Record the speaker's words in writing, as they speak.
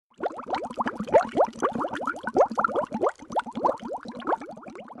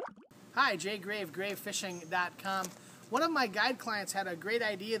Hi, Jay Grave, gravefishing.com. One of my guide clients had a great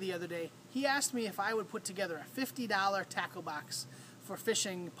idea the other day. He asked me if I would put together a $50 tackle box for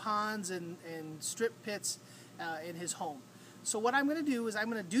fishing ponds and strip pits in his home. So what I'm going to do is I'm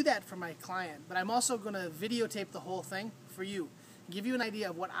going to do that for my client, but I'm also going to videotape the whole thing for you, give you an idea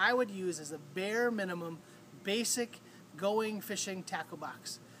of what I would use as a bare minimum, basic going fishing tackle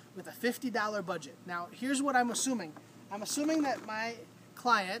box with a $50 budget. Now, here's what I'm assuming. I'm assuming that my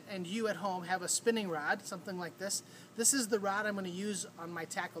client and you at home have a spinning rod, something like this. This is the rod I'm going to use on my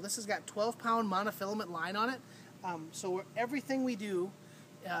tackle. This has got 12-pound monofilament line on it. So everything we do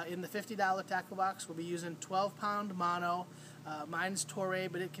in the $50 tackle box, we'll be using 12-pound mono. Mine's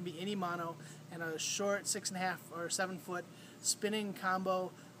Toray, but it can be any mono, and a short 6.5 or 7 foot spinning combo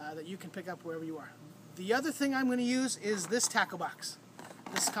that you can pick up wherever you are. The other thing I'm going to use is this tackle box.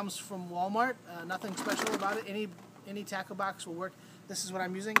 This comes from Walmart. Nothing special about it. Any tackle box will work. This is what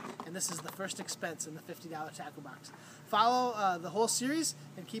I'm using, and this is the first expense in the $50 tackle box. Follow the whole series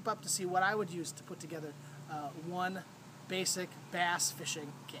and keep up to see what I would use to put together one basic bass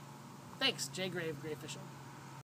fishing kit. Thanks, Jay Grave, Grave Fishing.